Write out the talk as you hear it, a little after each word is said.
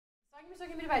We're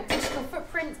talking a bit about digital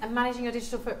footprint and managing your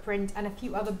digital footprint and a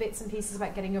few other bits and pieces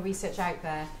about getting your research out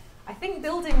there. I think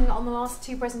building on the last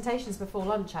two presentations before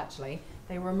lunch, actually,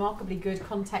 they were remarkably good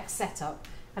context setup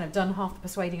and have done half the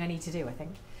persuading I need to do, I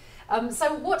think.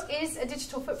 So what is a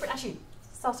digital footprint? Actually,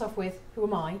 start off with, who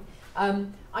am I?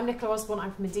 I'm Nicola Osbourne,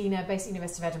 I'm from EDINA, based at the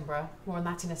University of Edinburgh. More on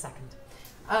that in a second.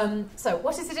 So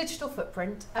what is a digital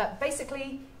footprint?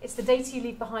 Basically, it's the data you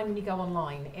leave behind when you go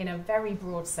online in a very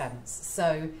broad sense.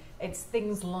 So it's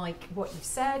things like what you've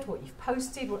said, what you've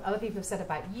posted, what other people have said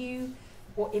about you,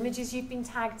 what images you've been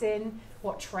tagged in,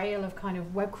 what trail of kind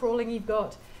of web crawling you've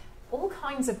got, all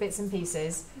kinds of bits and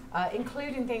pieces,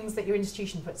 including things that your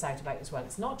institution puts out about as well.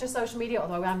 It's not just social media,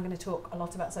 although I'm going to talk a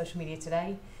lot about social media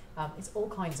today. It's all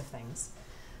kinds of things.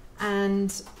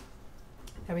 And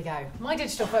there we go. My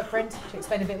digital footprint, to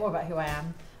explain a bit more about who I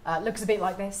am, looks a bit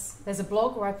like this. There's a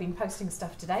blog where I've been posting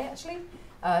stuff today, actually.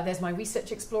 There's my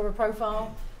Research Explorer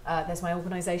profile. There's my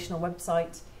organisational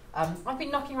website. I've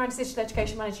been knocking around as Digital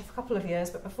Education Manager for a couple of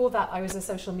years, but before that I was a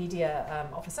social media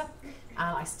officer,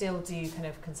 and I still do kind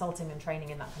of consulting and training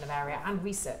in that kind of area, and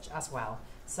research as well.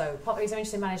 So part of the reason I'm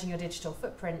interested in managing your digital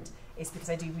footprint is because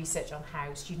I do research on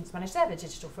how students manage their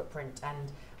digital footprint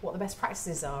and what the best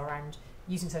practices are around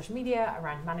using social media,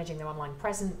 around managing their online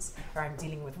presence, around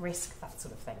dealing with risk, that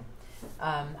sort of thing.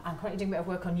 I'm currently doing a bit of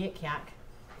work on Yik Yak.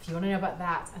 If you want to know about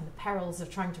that and the perils of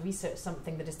trying to research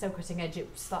something that is so cutting edge it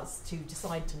starts to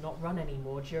decide to not run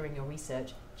anymore during your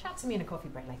research, chat to me in a coffee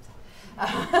break later.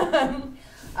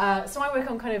 So I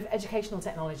work on kind of educational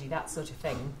technology, that sort of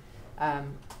thing.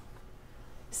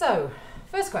 So,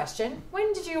 first question,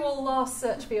 when did you all last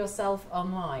search for yourself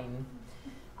online?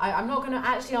 I'm not going to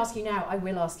actually ask you now, I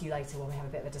will ask you later when we have a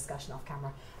bit of a discussion off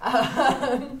camera.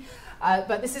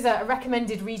 But this is a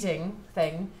recommended reading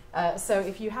thing. So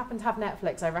if you happen to have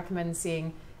Netflix, I recommend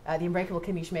seeing The Unbreakable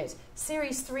Kimmy Schmidt,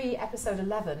 Series 3, Episode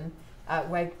 11,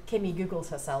 where Kimmy Googles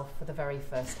herself for the very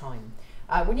first time.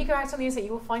 When you go out on the internet,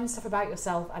 you will find stuff about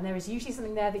yourself, and there is usually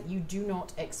something there that you do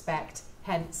not expect,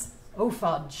 hence, oh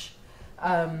fudge.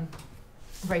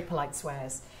 Very polite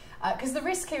swears. Because the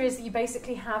risk here is that you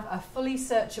basically have a fully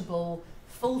searchable,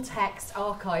 full text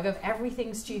archive of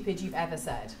everything stupid you've ever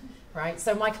said, right?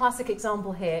 So my classic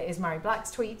example here is Mary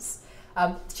Black's tweets.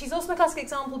 She's also my classic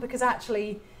example because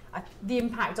actually the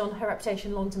impact on her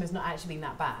reputation long term has not actually been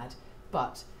that bad.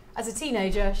 But as a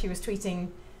teenager, she was tweeting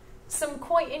some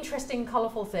quite interesting,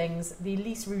 colourful things, the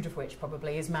least rude of which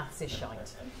probably is maths is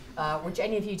shite, which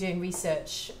any of you doing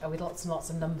research with lots and lots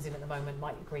of numbers in at the moment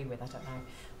might agree with, I don't know.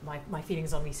 My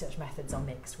feelings on research methods are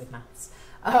mixed with maths.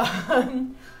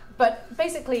 But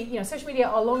basically, you know, social media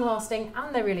are long-lasting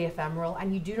and they're really ephemeral,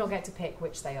 and you do not get to pick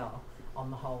which they are on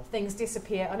the whole. Things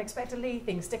disappear unexpectedly,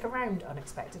 things stick around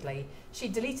unexpectedly. She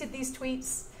deleted these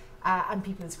tweets and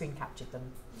people had screen captured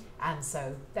them. And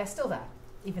so they're still there,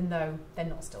 even though they're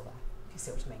not still there, if you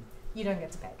see what I mean. You don't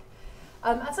get to pick.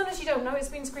 And sometimes you don't know it's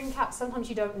been screen capped, sometimes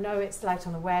you don't know it's still out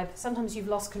on the web, sometimes you've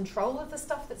lost control of the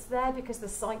stuff that's there because the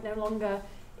site no longer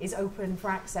is open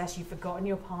for access, you've forgotten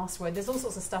your password, there's all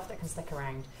sorts of stuff that can stick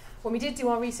around. When we did do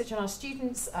our research on our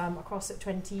students across at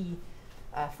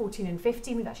 2014 and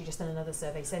 15, we've actually just done another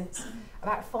survey since,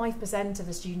 about 5% of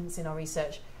the students in our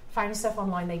research found stuff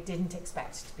online they didn't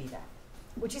expect to be there,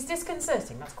 which is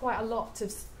disconcerting. That's quite a lot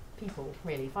of people,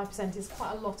 really. 5% is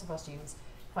quite a lot of our students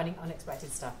finding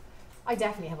unexpected stuff. I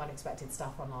definitely have unexpected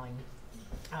stuff online.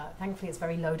 Thankfully, it's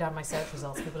very low down my search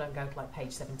results. People don't go to like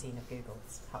page 17 of Google.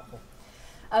 It's helpful.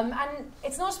 And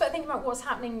it's not just about thinking about what's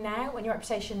happening now and your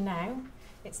reputation now.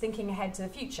 It's thinking ahead to the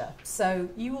future. So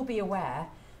you will be aware,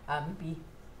 be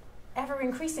ever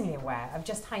increasingly aware of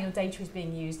just how your data is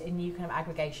being used in new kind of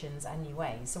aggregations and new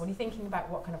ways. So when you're thinking about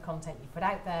what kind of content you put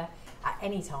out there at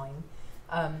any time,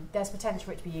 there's potential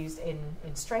for it to be used in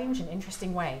strange and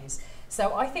interesting ways.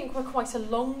 So I think we're quite a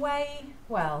long way,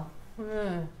 well,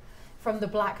 from the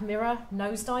Black Mirror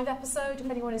nosedive episode, if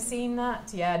anyone has seen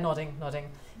that. Yeah, nodding.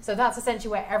 So that's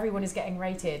essentially where everyone is getting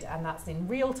rated, and that's in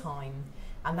real time,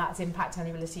 and that's impacting on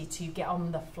the ability to get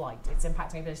on the flight. It's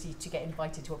impacting on the ability to get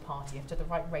invited to a party. You have to have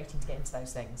the right rating to get into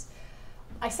those things.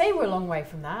 I say we're a long way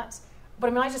from that, but I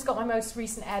mean, I just got my most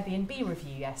recent Airbnb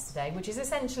review yesterday, which is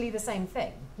essentially the same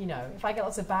thing. You know, if I get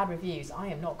lots of bad reviews, I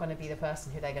am not going to be the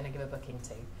person who they're going to give a booking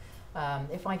to.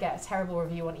 If I get a terrible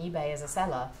review on eBay as a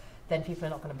seller, then people are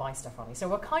not going to buy stuff from me. So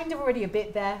we're kind of already a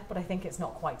bit there, but I think it's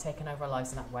not quite taken over our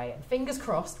lives in that way. And fingers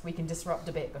crossed, we can disrupt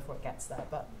a bit before it gets there.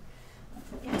 But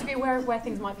you have to be aware of where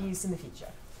things might be used in the future.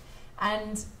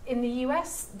 And in the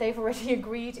US, they've already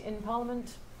agreed in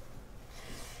Parliament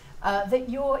that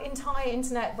your entire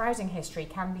internet browsing history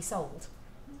can be sold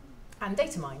and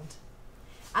data mined.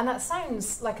 And that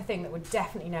sounds like a thing that would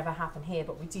definitely never happen here,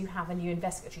 but we do have a new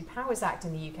Investigatory Powers Act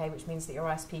in the UK, which means that your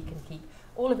ISP can keep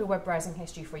all of your web browsing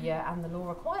history for a year, and the law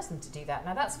requires them to do that.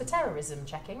 Now that's for terrorism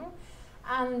checking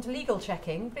and legal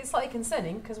checking, but it's slightly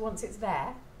concerning because once it's there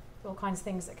are all kinds of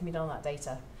things that can be done on that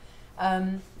data.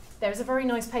 There is a very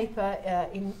nice paper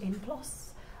in PLOS,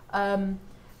 on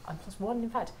PLOS 1 in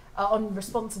fact, on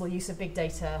responsible use of big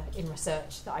data in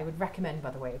research that I would recommend,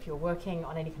 by the way, if you're working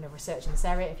on any kind of research in this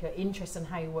area, if you're interested in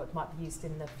how your work might be used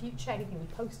in the future, anything we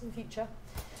post in the future.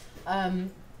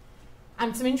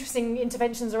 And some interesting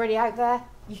interventions already out there.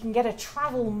 You can get a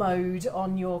travel mode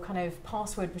on your kind of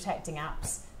password protecting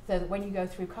apps so that when you go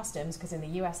through customs, because in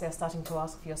the US they're starting to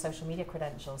ask for your social media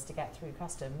credentials to get through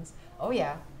customs. Oh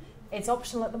yeah, it's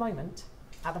optional at the moment.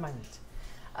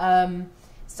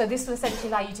 So this will essentially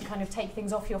allow you to kind of take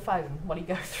things off your phone while you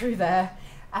go through there,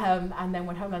 and then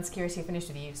when Homeland Security are finished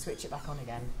with you, switch it back on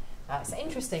again. It's an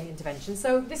interesting intervention.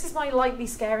 So this is my lightly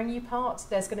scaring you part.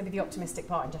 There's going to be the optimistic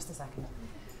part in just a second.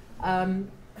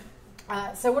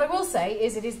 So what I will say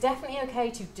is it is definitely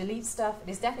okay to delete stuff. It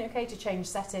is definitely okay to change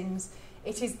settings.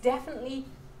 It is definitely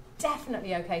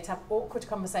okay to have awkward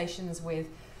conversations with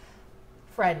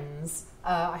friends.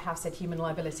 I have said human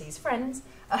liabilities, friends,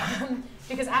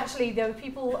 because actually there are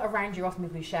people around you, often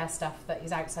people who share stuff that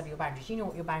is outside of your boundaries. You know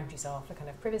what your boundaries are for kind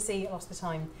of privacy. Lots of the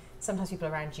time, sometimes people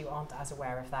around you aren't as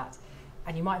aware of that.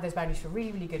 And you might have those boundaries for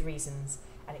really, really good reasons,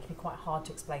 and it can be quite hard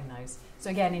to explain those. So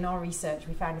again, in our research,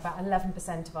 we found about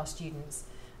 11% of our students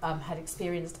had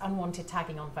experienced unwanted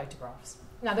tagging on photographs.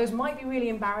 Now, those might be really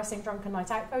embarrassing drunken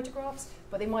night out photographs,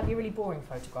 but they might be a really boring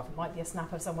photograph. It might be a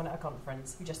snap of someone at a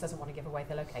conference who just doesn't want to give away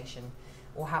their location,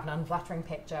 or have an unflattering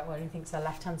picture, or only thinks their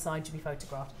left-hand side should be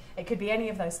photographed. It could be any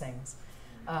of those things.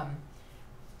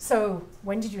 So,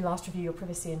 when did you last review your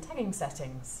privacy and tagging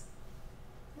settings?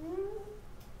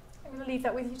 I'm going to leave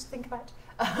that with you to think about.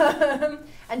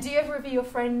 And do you ever review your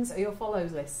friends or your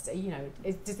follows list? You know,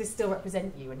 does this still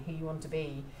represent you and who you want to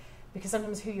be? Because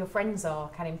sometimes who your friends are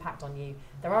can impact on you.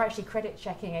 There are actually credit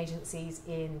checking agencies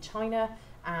in China,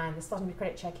 and there's starting to be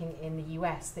credit checking in the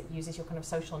US that uses your kind of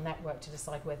social network to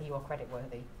decide whether you are credit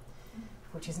worthy,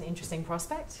 which is an interesting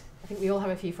prospect. I think we all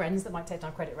have a few friends that might take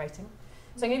down credit rating.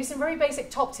 So I'm going to give you some very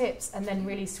basic top tips and then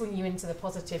really swing you into the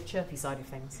positive, chirpy side of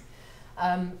things.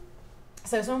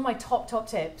 So some of my top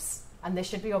tips, and this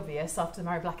should be obvious after the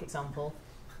Mary Black example: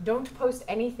 don't post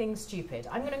anything stupid.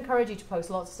 I'm going to encourage you to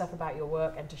post lots of stuff about your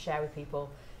work and to share with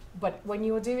people. But when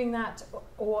you're doing that,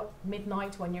 or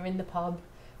midnight when you're in the pub,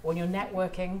 or when you're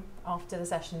networking after the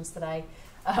sessions today,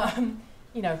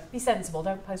 you know, be sensible.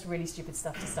 Don't post really stupid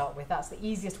stuff to start with. That's the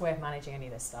easiest way of managing any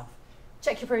of this stuff.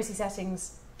 Check your privacy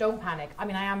settings. Don't panic. I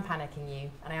mean, I am panicking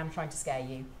you, and I am trying to scare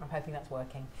you. I'm hoping that's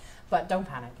working. But don't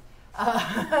panic.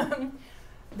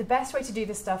 The best way to do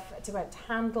this stuff, to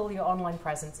handle your online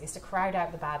presence, is to crowd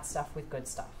out the bad stuff with good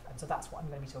stuff. And so that's what I'm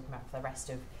going to be talking about for the rest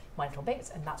of my little bit,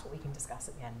 and that's what we can discuss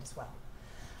at the end as well.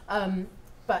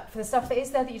 But for the stuff that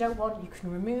is there that you don't want, you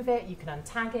can remove it, you can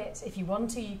untag it. If you want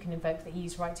to, you can invoke the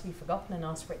EU's right to be forgotten and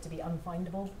ask for it to be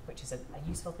unfindable, which is a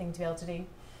useful thing to be able to do.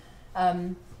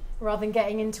 Rather than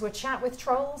getting into a chat with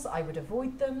trolls, I would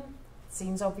avoid them.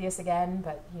 Seems obvious again,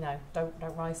 but you know, don't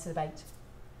rise to the bait.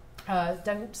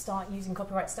 Don't start using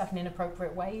copyright stuff in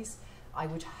inappropriate ways. I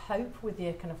would hope with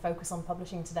the kind of focus on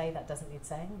publishing today that doesn't need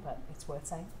saying, but it's worth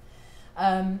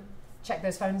saying. Check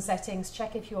those phone settings.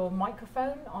 Check if your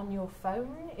microphone on your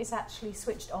phone is actually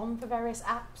switched on for various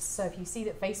apps. So if you see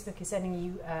that Facebook is sending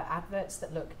you adverts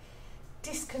that look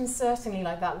disconcertingly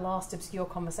like that last obscure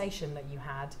conversation that you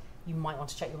had, you might want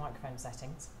to check your microphone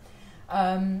settings.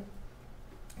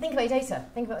 Think about your data.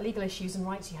 Think about the legal issues and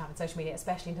rights you have in social media,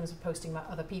 especially in terms of posting about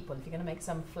other people. If you're going to make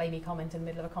some flamey comment in the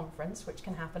middle of a conference, which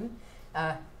can happen,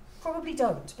 probably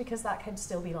don't, because that can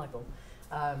still be libel.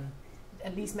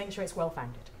 At least make sure it's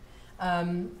well-founded.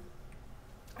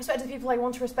 Respect the people I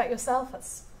want to respect yourself.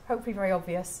 That's hopefully very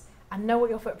obvious. And know what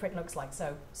your footprint looks like.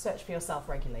 So search for yourself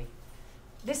regularly.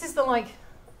 This is the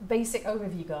basic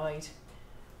overview guide.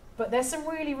 But there's some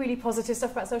really, really positive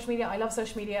stuff about social media. I love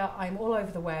social media. I'm all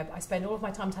over the web. I spend all of my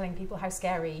time telling people how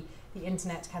scary the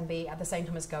internet can be at the same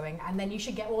time as going. And then you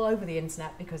should get all over the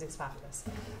internet because it's fabulous.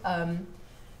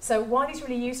 So while it's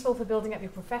really useful for building up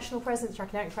your professional presence,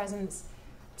 tracking out your presence,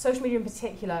 social media in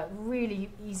particular, really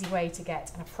easy way to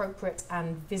get an appropriate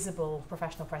and visible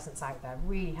professional presence out there.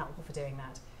 Really helpful for doing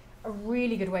that. A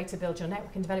really good way to build your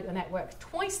network and develop your network.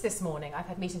 Twice this morning I've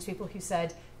had meetings with people who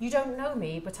said, you don't know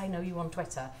me, but I know you on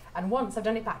Twitter. And once I've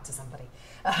done it back to somebody.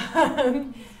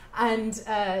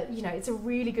 You know, it's a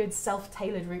really good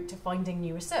self-tailored route to finding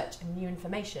new research and new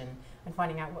information. and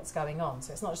finding out what's going on.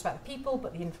 So it's not just about the people,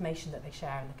 but the information that they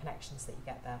share and the connections that you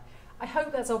get there. I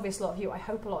hope that's obvious to a lot of you. I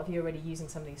hope a lot of you are already using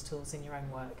some of these tools in your own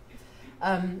work.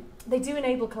 They do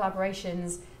enable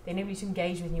collaborations, they enable you to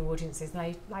engage with new audiences, and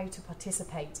they allow you to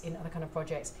participate in other kind of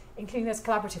projects, including those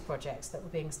collaborative projects that were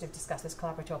being discussed, those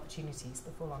collaborative opportunities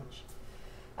before launch.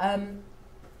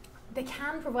 They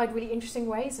can provide really interesting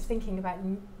ways of thinking about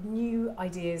new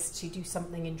ideas to do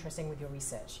something interesting with your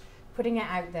research. Putting it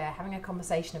out there, having a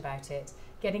conversation about it,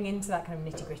 getting into that kind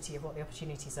of nitty-gritty of what the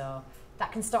opportunities are,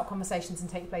 that can start conversations and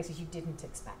take places you didn't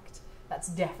expect. That's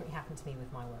definitely happened to me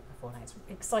with my work before now. It's an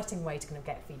exciting way to kind of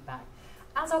get feedback,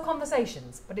 as are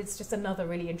conversations, but it's just another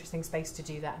really interesting space to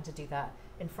do that, and to do that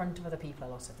in front of other people a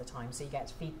lot of the time, so you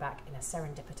get feedback in a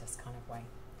serendipitous kind of way.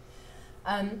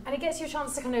 And it gets you a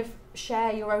chance to kind of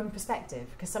share your own perspective,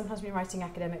 because sometimes when you're writing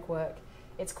academic work,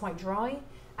 it's quite dry,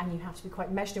 and you have to be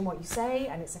quite measured in what you say,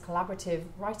 and it's a collaborative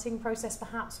writing process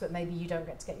perhaps, but maybe you don't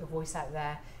get to get your voice out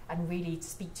there and really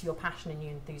speak to your passion and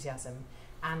your enthusiasm.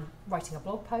 And writing a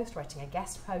blog post, writing a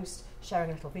guest post, sharing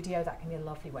a little video, that can be a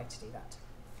lovely way to do that.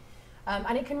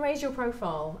 And it can raise your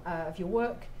profile of your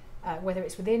work, whether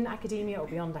it's within academia or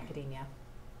beyond academia,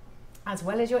 as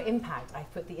well as your impact.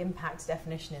 I've put the impact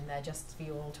definition in there just for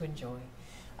you all to enjoy.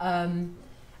 And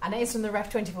it is from the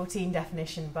Ref 2014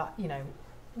 definition, but you know,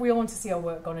 we all want to see our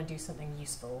work go on and do something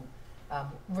useful,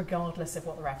 regardless of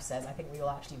what the Ref says. I think we all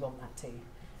actually want that too.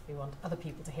 We want other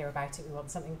people to hear about it. We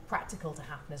want something practical to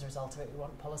happen as a result of it. We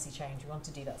want policy change. We want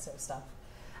to do that sort of stuff.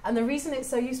 And the reason it's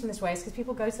so useful in this way is because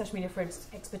people go to social media for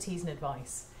expertise and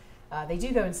advice. They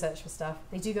do go and search for stuff.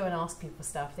 They do go and ask people for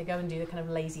stuff. They go and do the kind of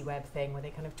lazy web thing where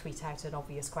they kind of tweet out an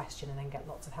obvious question and then get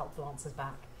lots of helpful answers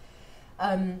back.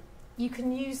 You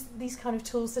can use these kind of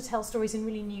tools to tell stories in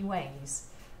really new ways.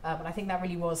 And I think that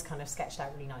really was kind of sketched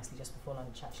out really nicely just before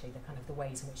lunch, actually, the kind of the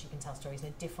ways in which you can tell stories in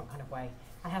a different kind of way.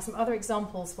 I have some other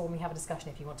examples for when we have a discussion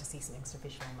if you want to see something sort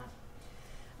of visual on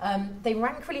that. They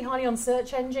rank really highly on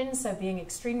search engines, so being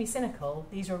extremely cynical,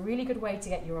 these are a really good way to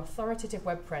get your authoritative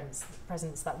web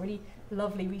presence, that really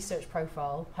lovely research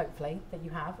profile, hopefully, that you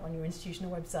have on your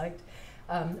institutional website,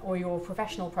 or your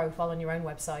professional profile on your own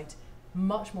website,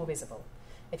 much more visible.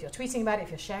 If you're tweeting about it, if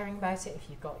you're sharing about it, if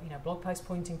you've got blog posts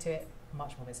pointing to it,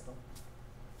 much more visible.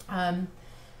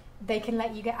 They can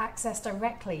let you get access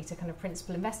directly to kind of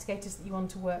principal investigators that you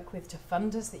want to work with, to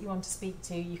funders that you want to speak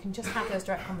to. You can just have those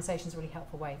direct conversations in a really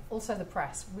helpful way. Also the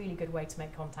press, really good way to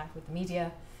make contact with the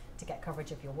media, to get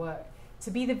coverage of your work, to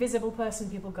be the visible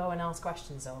person people go and ask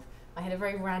questions of. I had a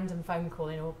very random phone call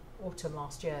in autumn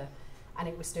last year, and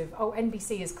it was sort of, oh,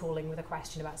 NBC is calling with a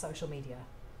question about social media.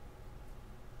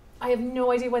 I have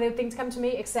no idea why they would think to come to me,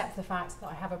 except the fact that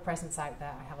I have a presence out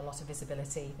there, I have a lot of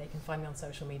visibility, they can find me on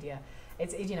social media.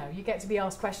 You get to be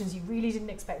asked questions you really didn't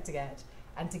expect to get,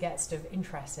 and to get sort of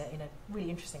interest in a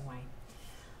really interesting way.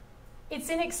 It's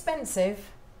inexpensive,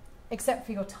 except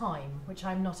for your time, which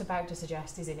I'm not about to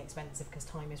suggest is inexpensive, because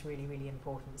time is really, really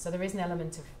important. So there is an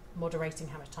element of moderating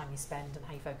how much time you spend and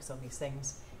how you focus on these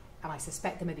things, and I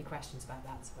suspect there may be questions about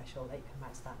that, so I shall let you come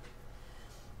back to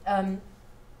that.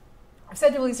 I've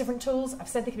said all these different tools, I've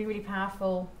said they can be really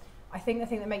powerful. I think the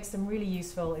thing that makes them really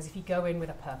useful is if you go in with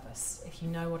a purpose, if you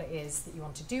know what it is that you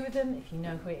want to do with them, if you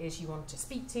know who it is you want to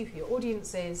speak to, who your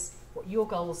audience is, what your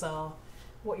goals are,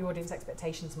 what your audience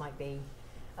expectations might be.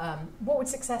 What would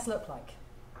success look like?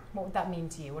 What would that mean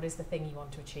to you? What is the thing you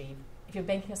want to achieve? If you're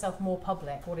making yourself more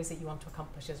public, what is it you want to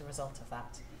accomplish as a result of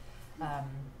that?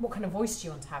 What kind of voice do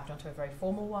you want to have? Do you want to have a very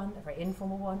formal one, a very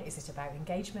informal one? Is it about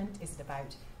engagement? Is it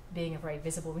about being a very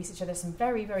visible researcher? There's some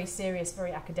very, very serious,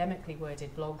 very academically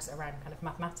worded blogs around kind of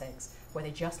mathematics where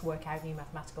they just work out new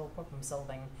mathematical problem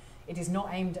solving. It is not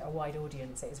aimed at a wide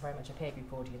audience, it is very much a peer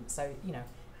group audience. So,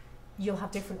 you'll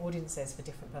have different audiences for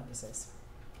different purposes.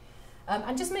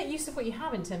 And just make use of what you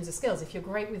have in terms of skills. If you're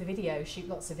great with video, shoot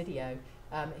lots of video.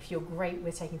 If you're great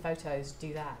with taking photos,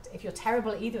 do that. If you're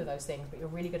terrible at either of those things, but you're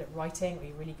really good at writing, or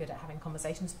you're really good at having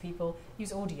conversations with people,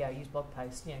 use audio, use blog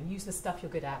posts, use the stuff you're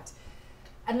good at.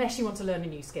 Unless you want to learn a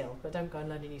new skill, but don't go and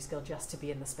learn a new skill just to be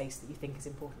in the space that you think is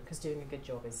important, because doing a good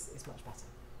job is much better.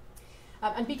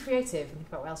 And be creative and think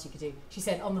about what else you could do. She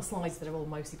said on the slides that are all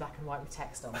mostly black and white with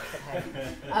text on, but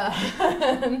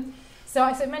hey. So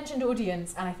I mentioned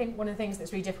audience, and I think one of the things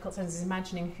that's really difficult sometimes is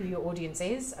imagining who your audience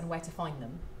is and where to find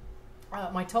them.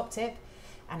 My top tip,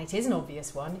 and it is an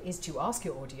obvious one, is to ask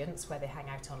your audience where they hang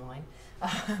out online.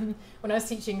 When I was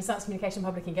teaching science communication and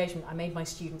public engagement, I made my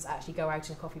students actually go out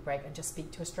in a coffee break and just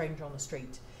speak to a stranger on the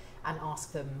street and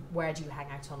ask them, where do you hang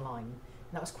out online?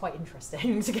 And that was quite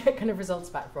interesting to get kind of results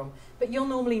back from. But you'll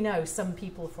normally know some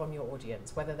people from your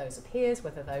audience, whether those are peers,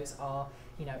 whether those are,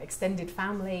 you know, extended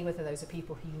family, whether those are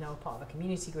people who you know are part of a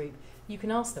community group. You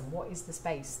can ask them, what is the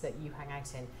space that you hang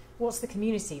out in? What's the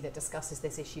community that discusses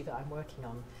this issue that I'm working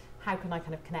on? How can I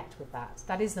kind of connect with that?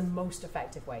 That is the most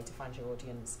effective way to find your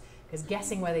audience, because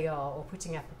guessing where they are or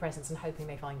putting up a presence and hoping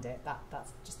they find it,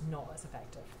 that's just not as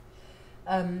effective.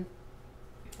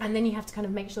 And then you have to kind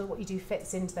of make sure that what you do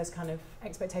fits into those kind of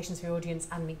expectations for your audience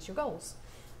and meets your goals.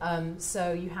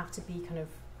 So you have to be kind of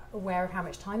aware of how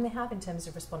much time they have in terms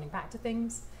of responding back to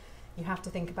things. You have to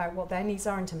think about what their needs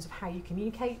are in terms of how you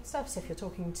communicate stuff. So if you're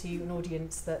talking to an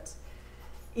audience that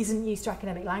isn't used to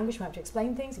academic language, you have to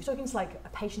explain things. If you're talking to like a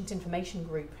patient information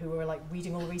group who are like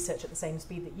reading all the research at the same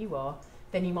speed that you are,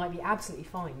 then you might be absolutely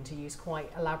fine to use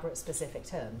quite elaborate specific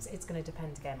terms. It's going to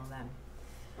depend again on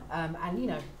them. And you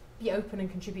know, be open and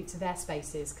contribute to their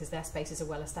spaces, because their spaces are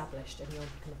well established and you're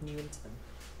kind of new into them.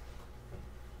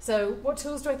 So what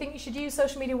tools do I think you should use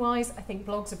social media wise? I think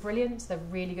blogs are brilliant. They're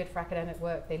really good for academic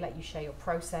work. They let you share your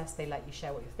process. They let you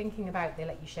share what you're thinking about. They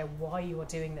let you share why you are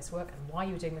doing this work, and why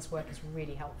you're doing this work is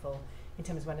really helpful in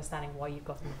terms of understanding why you've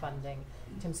gotten the funding,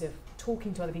 in terms of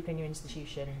talking to other people in your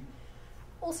institution.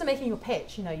 Also making your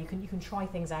pitch, you know, you can try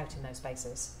things out in those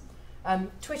spaces.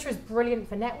 Twitter is brilliant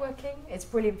for networking. It's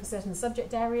brilliant for certain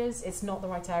subject areas. It's not the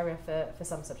right area for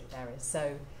some subject areas.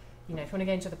 So, you know, if you want to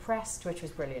go into the press, Twitter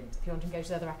is brilliant. If you want to go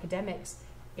to other academics,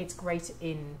 it's great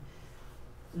in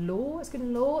law. It's good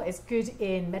in law. It's good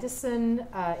in medicine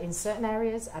in certain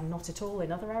areas, and not at all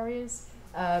in other areas.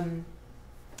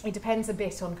 It depends a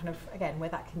bit on kind of, again, where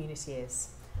that community is.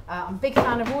 I'm a big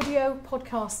fan of audio.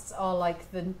 Podcasts are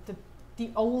like the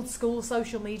old school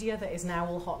social media that is now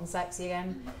all hot and sexy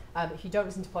again. If you don't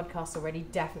listen to podcasts already,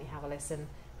 definitely have a listen.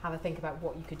 Have a think about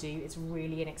what you could do. It's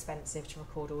really inexpensive to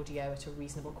record audio at a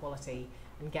reasonable quality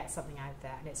and get something out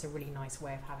there, and it's a really nice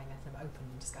way of having an open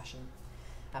discussion.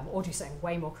 Or do something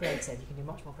way more creative. You can do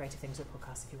much more creative things with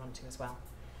podcasts if you want to as well.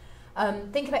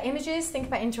 Think about images, think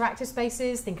about interactive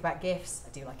spaces, think about GIFs.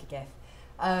 I do like a GIF.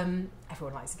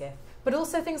 Everyone likes a GIF. But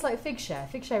also things like Figshare.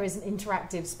 Figshare is an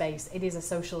interactive space. It is a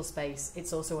social space.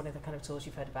 It's also one of the kind of tools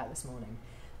you've heard about this morning.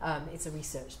 It's a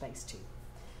research space too.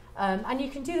 And you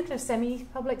can do the kind of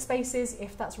semi-public spaces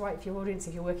if that's right for your audience.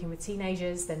 If you're working with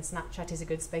teenagers, then Snapchat is a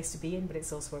good space to be in, but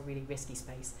it's also a really risky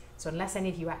space. So unless any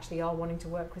of you actually are wanting to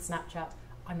work with Snapchat,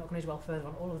 I'm not going to dwell further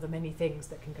on all of the many things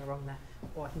that can go wrong there,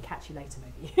 or I can catch you later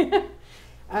maybe.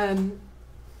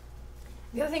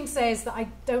 The other thing says that I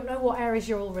don't know what areas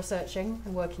you're all researching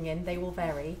and working in. They will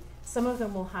vary. Some of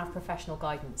them will have professional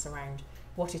guidance around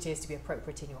what it is to be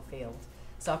appropriate in your field.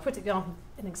 So I've put an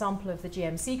example of the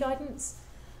GMC guidance.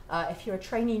 If you're a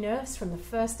trainee nurse, from the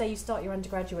first day you start your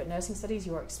undergraduate nursing studies,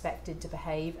 you are expected to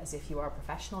behave as if you are a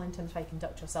professional in terms of how you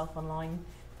conduct yourself online.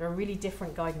 There are really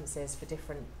different guidances for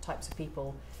different types of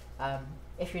people.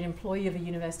 If you're an employee of a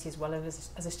university as well as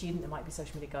a student, there might be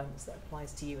social media guidance that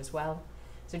applies to you as well.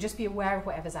 So just be aware of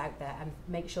whatever's out there and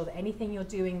make sure that anything you're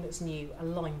doing that's new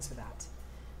aligns with that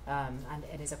and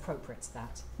it is appropriate to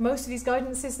that. Most of these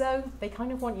guidances, though, they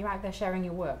kind of want you out there sharing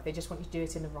your work. They just want you to do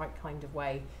it in the right kind of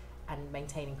way and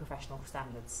maintaining professional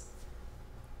standards.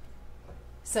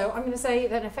 So I'm going to say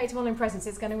that an effective online presence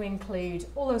is going to include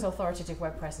all those authoritative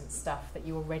web presence stuff that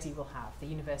you already will have, the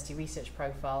university research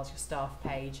profiles, your staff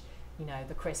page, you know,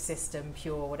 the CRIS system,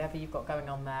 Pure, whatever you've got going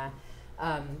on there.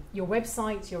 Your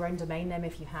website, your own domain name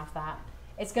if you have that.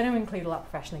 It's going to include all that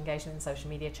professional engagement in social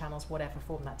media channels, whatever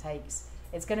form that takes.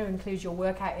 It's going to include your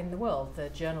work out in the world, the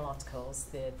journal articles,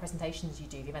 the presentations you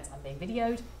do, the events I'm being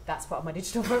videoed. That's part of my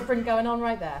digital footprint going on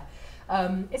right there.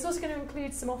 It's also going to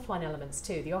include some offline elements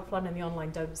too. The offline and the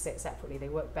online don't sit separately. They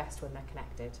work best when they're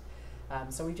connected.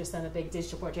 So we've just done a big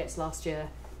digital project last year.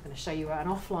 I'm going to show you an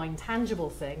offline tangible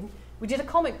thing. We did a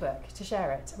comic book to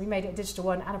share it. We made it a digital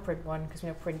one and a print one because we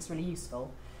know print's really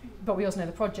useful. But we also know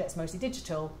the project's mostly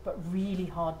digital, but really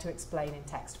hard to explain in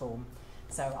text form.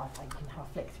 So I can have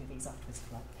a flick through these afterwards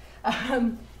if you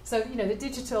like. So, you know, the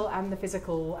digital and the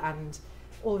physical and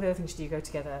all the other things you do go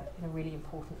together in a really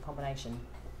important combination.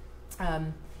 Now,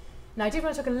 I did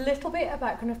want to talk a little bit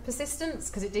about kind of persistence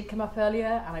because it did come up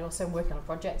earlier, and I also am working on a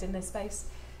project in this space.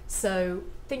 So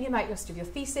thinking about your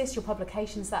thesis, your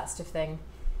publications, that sort of thing.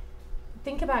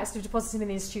 Think about sort of depositing them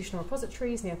in the institutional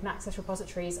repositories and the open access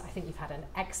repositories. I think you've had an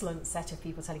excellent set of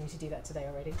people telling you to do that today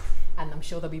already, and I'm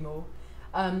sure there'll be more.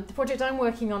 The project I'm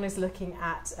working on is looking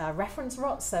at reference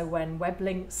rot, so when web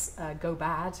links go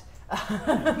bad,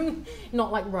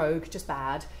 not like rogue, just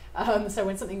bad. So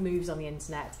when something moves on the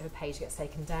internet, if a page gets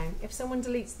taken down, if someone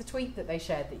deletes the tweet that they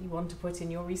shared that you want to put in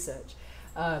your research,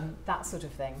 that sort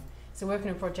of thing. So we're working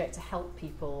on a project to help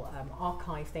people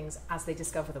archive things as they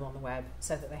discover them on the web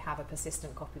so that they have a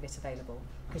persistent copy of it available.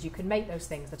 Because you can make those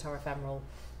things that are ephemeral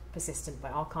persistent by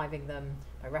archiving them,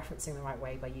 by referencing the right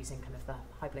way, by using kind of the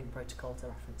Hiberlink protocol to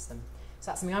reference them.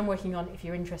 So that's something I'm working on. If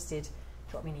you're interested,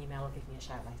 drop me an email or give me a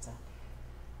shout later.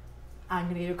 I'm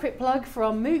going to do a quick plug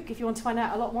from MOOC. If you want to find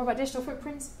out a lot more about digital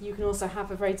footprints, you can also have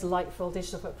a very delightful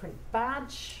digital footprint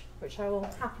badge, which I will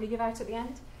happily give out at the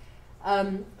end.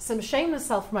 Some shameless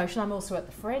self-promotion. I'm also at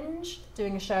the Fringe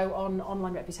doing a show on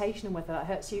online reputation and whether that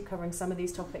hurts you, covering some of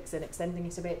these topics and extending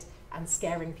it a bit and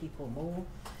scaring people more.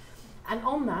 And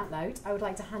on that note, I would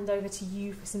like to hand over to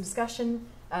you for some discussion.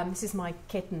 This is my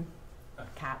kitten,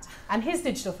 cat, and his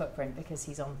digital footprint because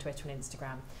he's on Twitter and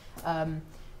Instagram,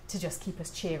 to just keep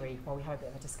us cheery while we have a bit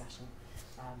of a discussion.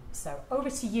 So over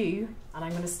to you, and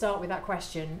I'm going to start with that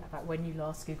question about when you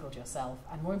last Googled yourself,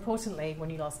 and more importantly,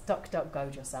 when you last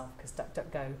DuckDuckGo'd yourself, because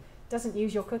DuckDuckGo doesn't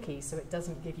use your cookies, so it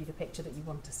doesn't give you the picture that you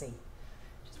want to see.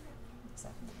 So,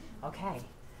 okay,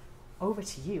 over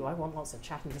to you. I want lots of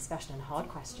chat and discussion and hard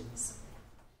questions.